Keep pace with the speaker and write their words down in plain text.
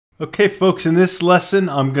Okay folks, in this lesson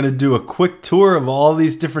I'm going to do a quick tour of all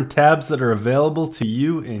these different tabs that are available to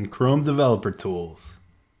you in Chrome Developer Tools.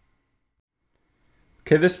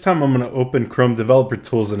 Okay, this time I'm going to open Chrome Developer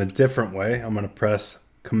Tools in a different way. I'm going to press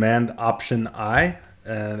Command-Option-I,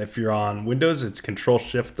 and if you're on Windows it's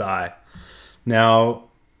Control-Shift-I. Now,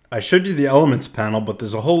 I showed you the Elements panel, but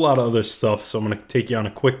there's a whole lot of other stuff, so I'm going to take you on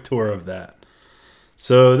a quick tour of that.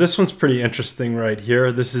 So this one's pretty interesting right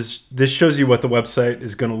here. This shows you what the website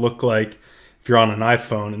is going to look like if you're on an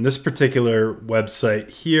iPhone. And this particular website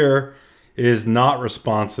here is not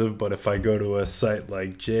responsive, but if I go to a site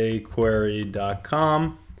like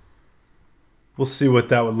jquery.com, we'll see what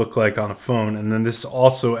that would look like on a phone. And then this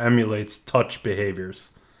also emulates touch behaviors.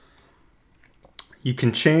 You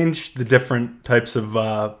can change the different types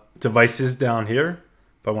of devices down here.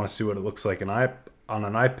 If I want to see what it looks like on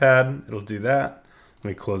an iPad, it'll do that. Let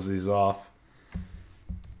me close these off.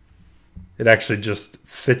 It actually just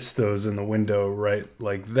fits those in the window right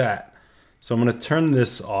like that. So I'm going to turn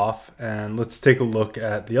this off and let's take a look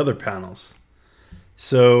at the other panels.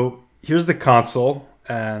 So here's the console,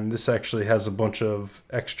 and this actually has a bunch of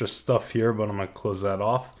extra stuff here, but I'm going to close that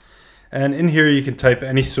off. And in here you can type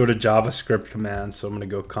any sort of JavaScript command. So I'm going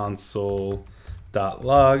to go console.log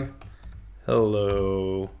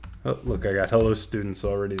hello. Oh, look, I got hello students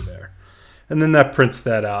already there. And then that prints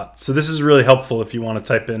that out. So this is really helpful if you want to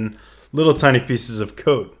type in little tiny pieces of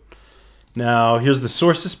code. Now here's the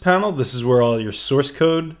sources panel. This is where all your source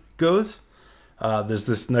code goes. There's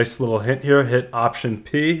this nice little hint here, hit Option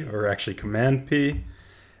P, or actually Command P.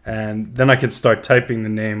 And then I can start typing the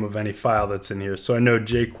name of any file that's in here. So I know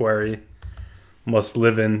jQuery must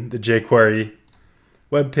live in the jQuery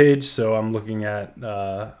web page. So I'm looking at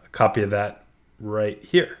a copy of that right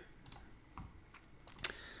here.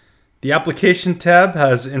 The application tab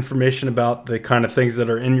has information about the kind of things that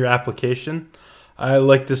are in your application. I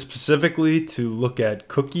like this specifically to look at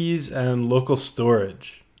cookies and local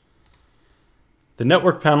storage. The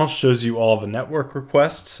network panel shows you all the network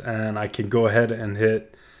requests, and I can go ahead and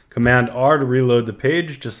hit Command R to reload the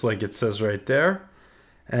page, just like it says right there.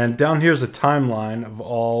 And down here is a timeline of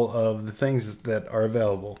all of the things that are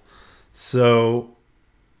available. So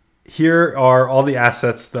here are all the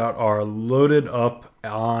assets that are loaded up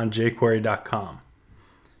on jquery.com.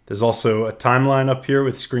 There's also a timeline up here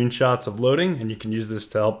with screenshots of loading, and you can use this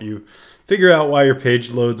to help you figure out why your page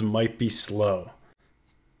loads might be slow.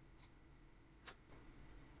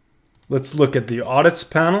 Let's look at the audits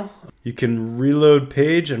panel. You can reload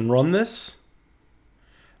page and run this.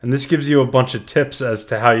 And this gives you a bunch of tips as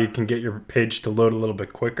to how you can get your page to load a little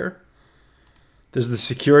bit quicker. There's the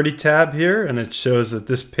security tab here, and it shows that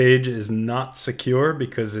this page is not secure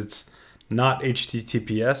because it's not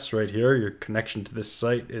HTTPS right here. Your connection to this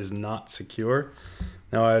site is not secure.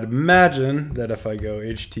 Now I'd imagine that if I go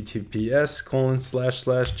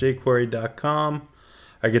https://jquery.com,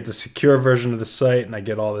 I get the secure version of the site and I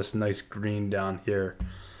get all this nice green down here.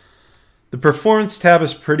 The performance tab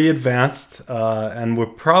is pretty advanced, and we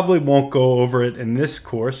probably won't go over it in this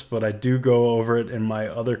course, but I do go over it in my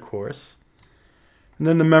other course. And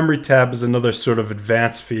then the memory tab is another sort of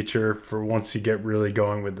advanced feature for once you get really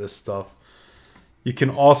going with this stuff. You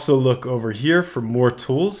can also look over here for more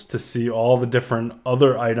tools to see all the different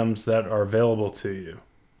other items that are available to you.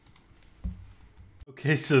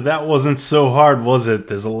 Okay, so that wasn't so hard, was it?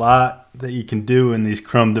 There's a lot that you can do in these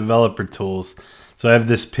Chrome Developer Tools. So I have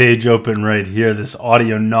this page open right here, this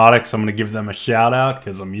Audionautics. I'm going to give them a shout out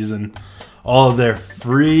because I'm using all of their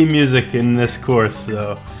free music in this course.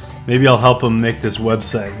 So maybe I'll help them make this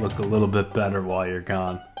website look a little bit better while you're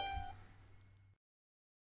gone.